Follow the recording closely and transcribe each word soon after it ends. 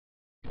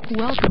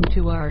Welcome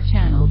to our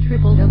channel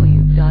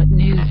www.news.co.id.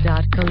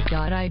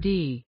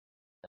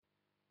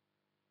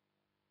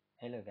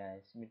 Hello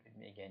guys, meet with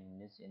me again in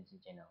this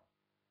NC channel.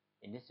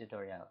 In this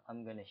tutorial,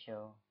 I'm gonna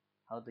show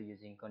how to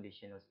using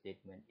conditional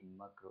statement in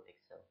macro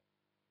Excel.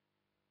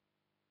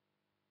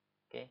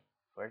 Okay,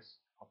 first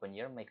open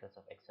your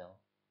Microsoft Excel,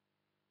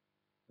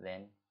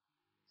 then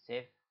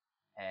save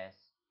as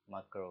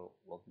macro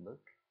workbook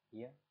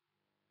here.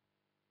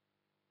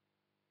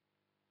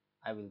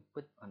 I will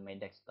put on my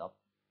desktop,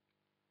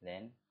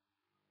 then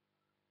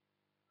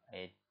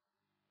I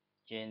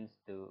change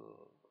to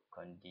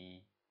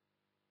conditional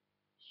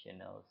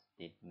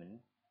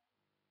statement.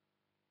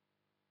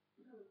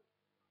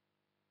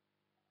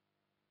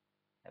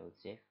 I will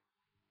save.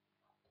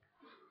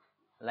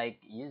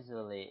 Like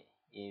usually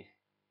if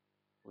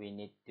we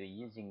need to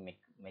using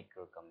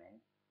macro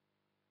command,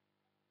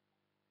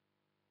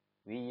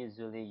 we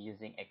usually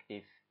using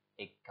active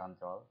tick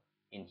control.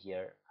 In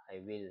here I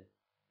will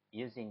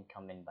using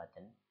command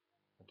button.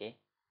 Okay,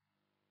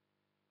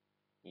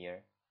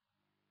 here,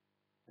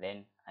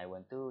 then I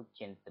want to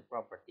change the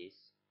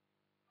properties.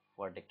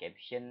 For the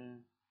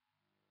caption,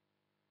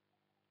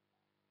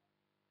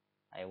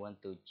 I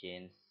want to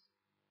change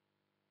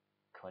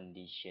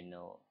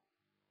conditional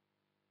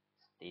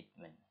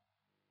statement.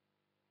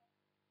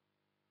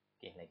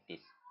 Okay, like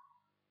this.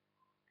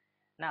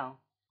 Now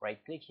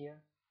right click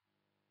here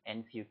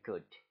and view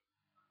code.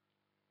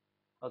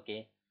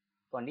 Okay,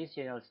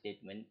 conditional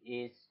statement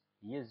is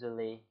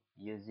usually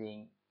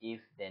using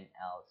if then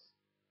else.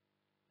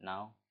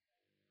 Now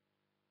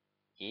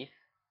if,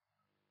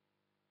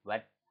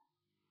 but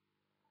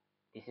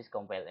this is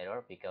compile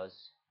error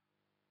because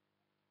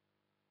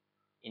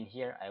in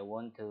here I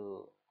want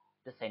to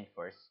design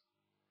first,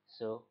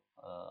 so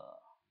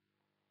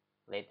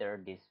later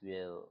this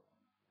will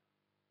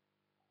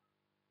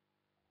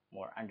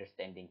more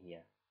understanding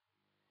here.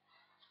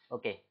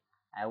 Okay,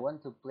 I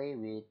want to play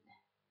with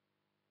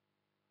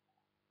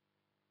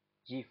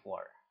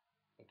G4.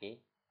 Okay,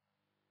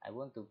 I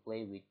want to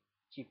play with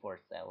G4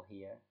 cell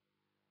here.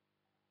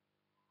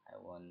 I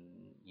want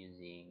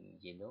using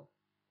yellow,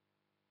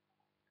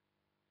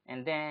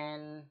 and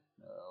then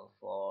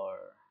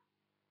for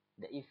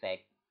the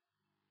effect,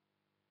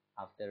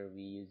 after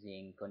we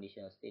using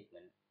conditional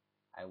statement,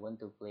 I want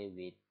to play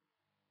with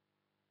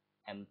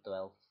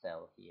M12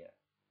 cell here.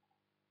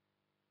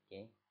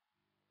 Okay,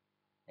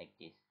 like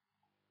this.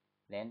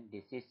 Then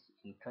this is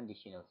in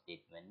conditional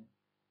statement,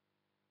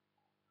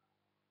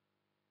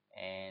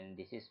 and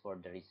this is for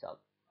the result.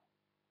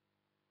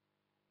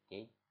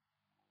 Okay,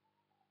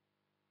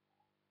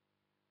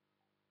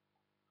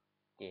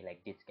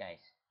 like this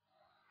guys.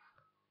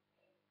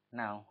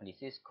 Now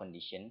this is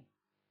condition,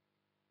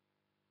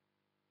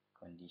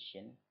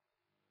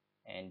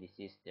 and this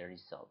is the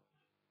result.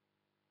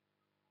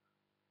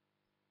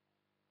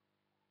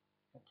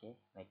 Okay,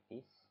 like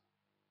this.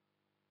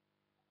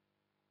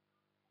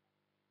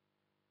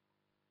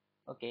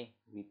 Okay,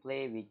 we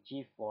play with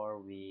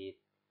G4 with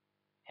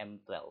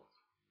M12.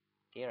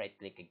 Okay, right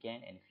click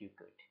again and view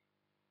code.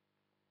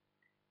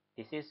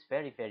 This is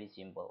very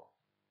simple.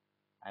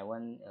 I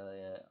will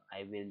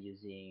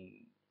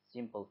using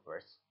simple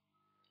first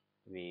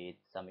with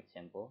some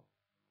example.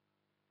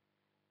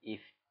 If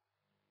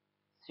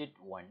sheet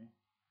 1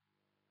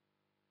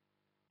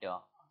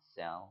 dot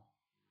cell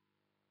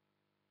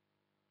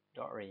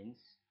dot range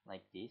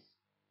like this,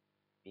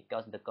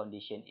 because the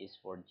condition is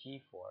for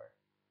G4.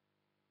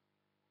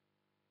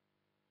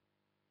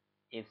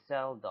 If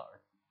cell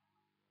dot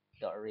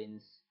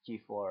range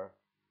G4,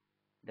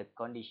 the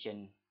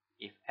condition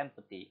if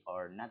empty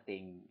or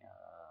nothing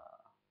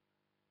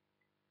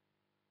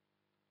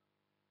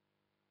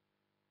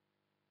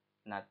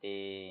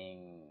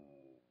nothing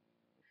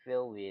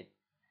filled with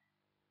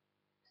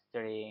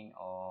string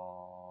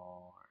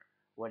or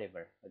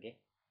whatever. Okay,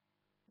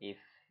 if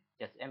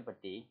just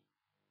empty,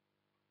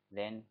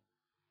 then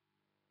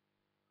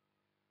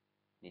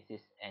this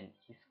is an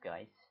if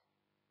guys.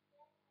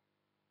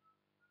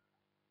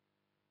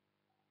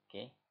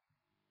 Okay,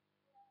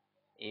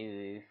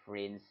 if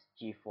range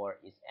G4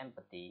 is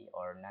empty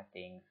or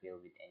nothing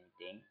filled with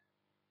anything,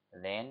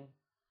 then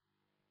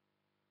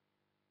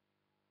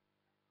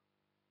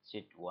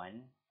sheet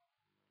 1,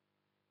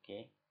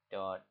 okay,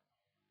 dot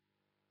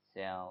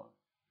cell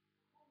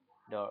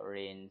dot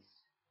range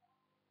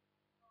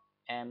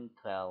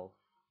M12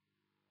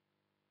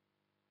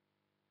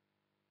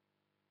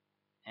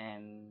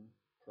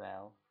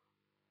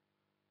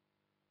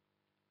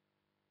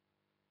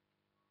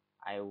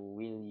 I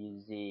will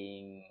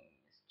using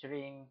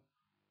string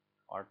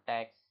or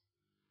text.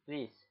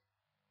 Please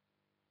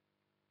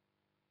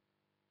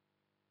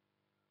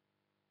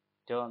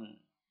don't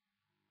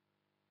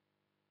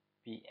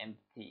be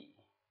empty.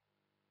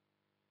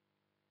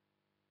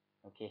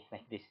 Okay,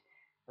 like this.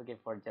 Okay,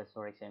 for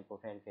example,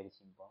 very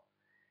simple.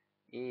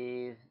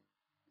 If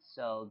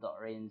cell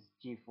dot range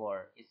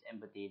G4 is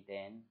empty,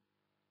 then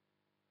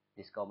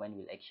this command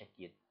will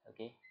execute.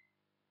 Okay,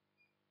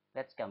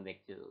 let's come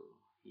back to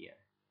here.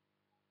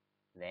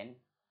 Then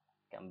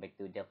come back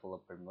to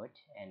developer mode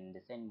and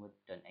the send mode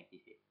don't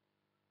activate.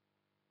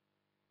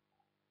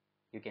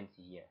 You can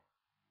see here.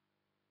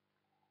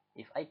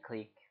 If I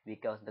click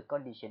because the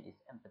condition is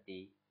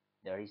empty,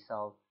 the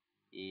result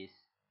is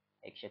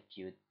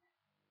execute.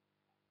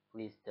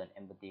 Please don't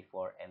empty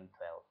for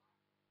M12.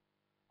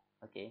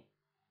 Okay.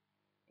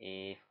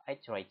 If I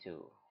try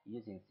to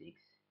using 6,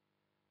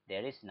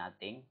 there is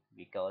nothing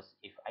because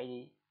if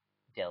I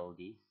tell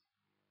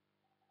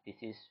this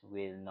is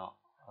will not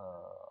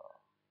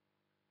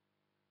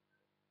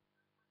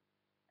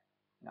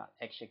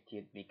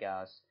execute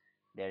because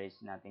there is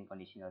nothing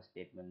conditional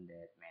statement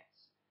that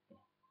match. Okay.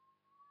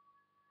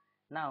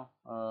 Now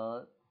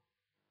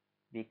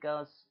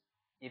because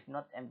if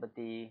not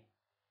empty,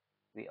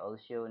 we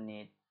also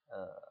need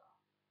a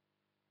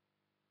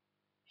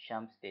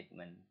sum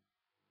statement.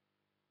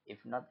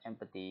 If not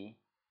empty,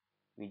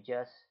 we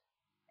just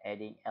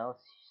adding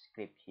else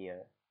script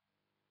here,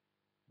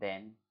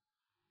 then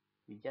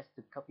we just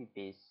to copy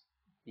paste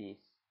this,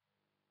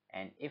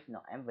 and if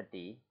not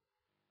empty,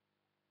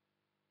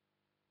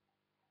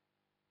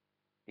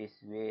 this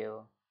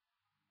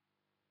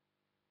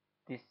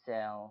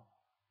cell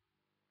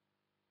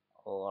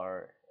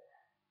or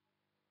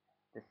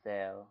the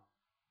cell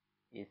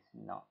is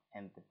not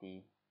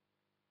empty,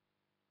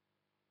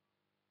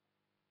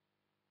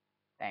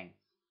 thanks,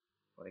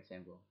 for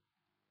example.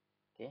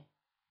 Okay,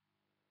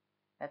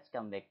 let's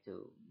come back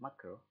to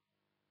macro.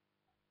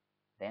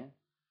 Then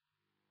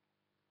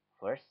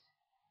first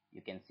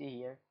you can see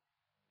here,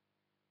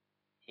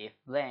 if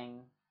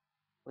blank,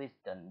 please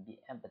don't be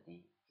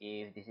empty.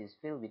 If this is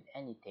filled with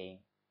anything,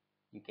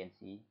 you can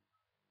see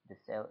the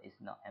cell is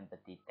not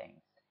empty,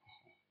 thanks.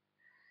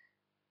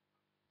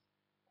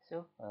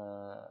 So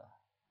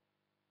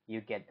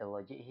you get the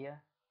logic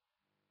here.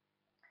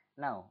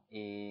 Now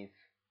if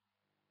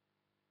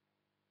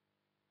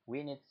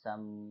we need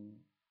some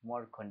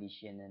more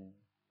condition,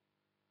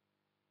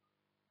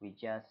 we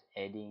just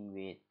adding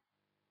with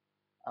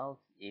else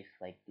if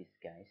like this,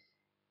 guys.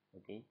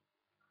 Okay,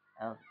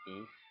 else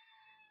if,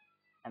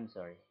 I'm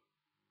sorry,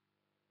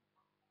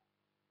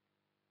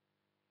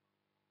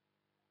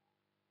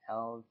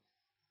 else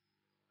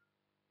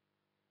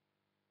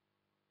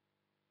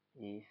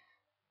if,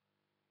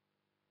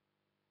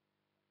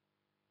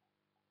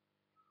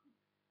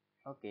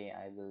 okay,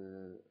 I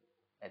will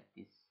add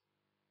this.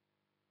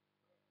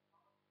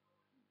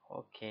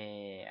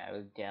 Okay, I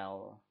will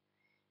tell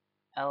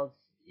else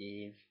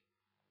if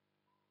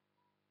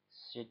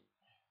sheet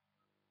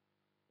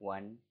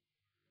 1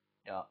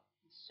 dot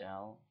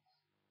cell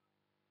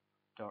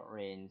dot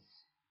range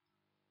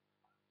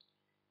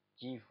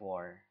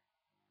G4,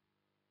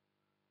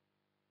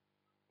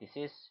 this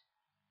is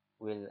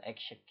will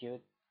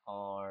execute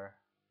or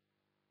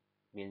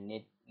will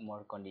need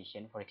more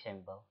condition. For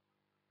example,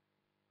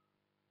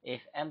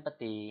 if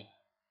empty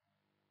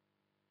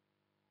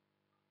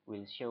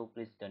will show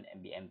please don't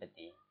be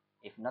empty.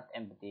 If not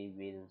empty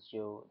will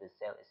show the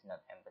cell is not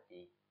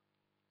empty.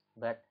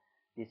 But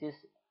this is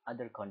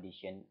other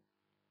condition.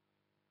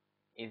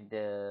 If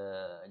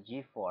the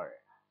G4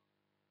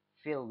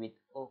 fill with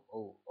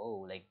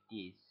O like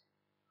this,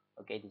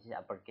 okay, this is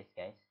uppercase,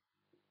 guys.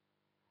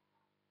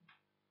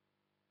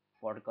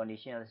 For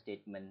conditional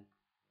statement,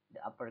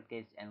 the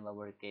uppercase and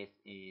lowercase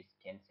is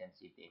case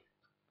sensitive.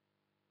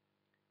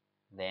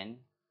 Then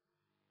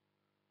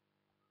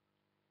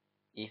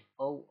if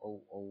O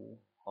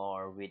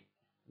or with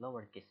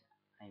lowercase,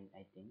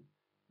 I think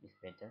is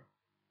better.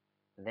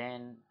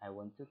 Then I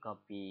want to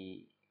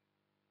copy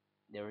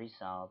the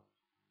result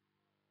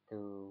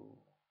to,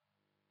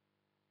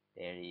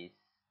 there is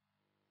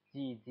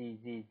Z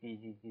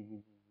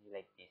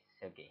like this.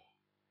 Okay,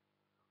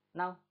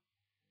 now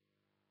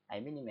I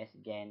minimize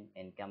again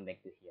and come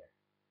back to here.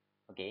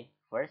 Okay,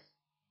 first,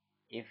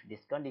 if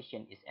this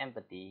condition is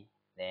empty,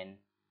 then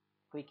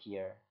click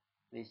here,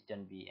 please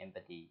don't be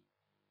empty.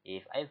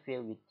 If I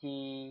fill with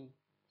T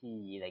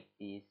like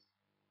this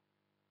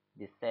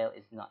cell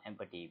is not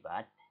empty.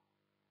 But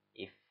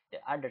if the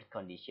other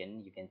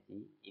condition, you can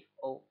see if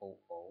O,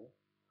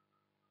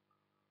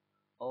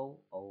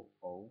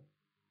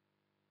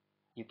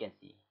 you can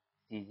see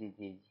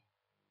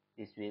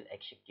this will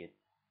execute.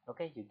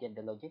 Okay, you get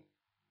the logic.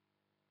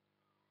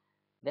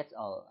 That's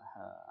all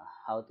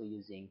how to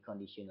using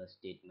conditional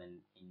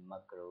statement in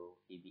macro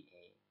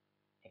VBA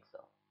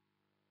Excel.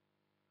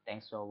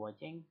 Thanks for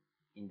watching.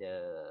 In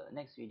the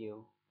next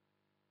video,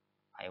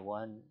 I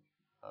want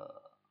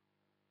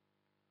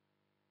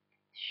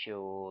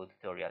show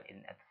tutorial in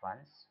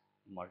advance,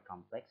 more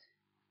complex,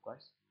 of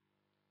course.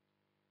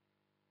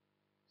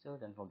 So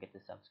don't forget to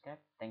subscribe.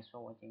 Thanks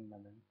for watching. Bye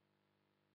bye.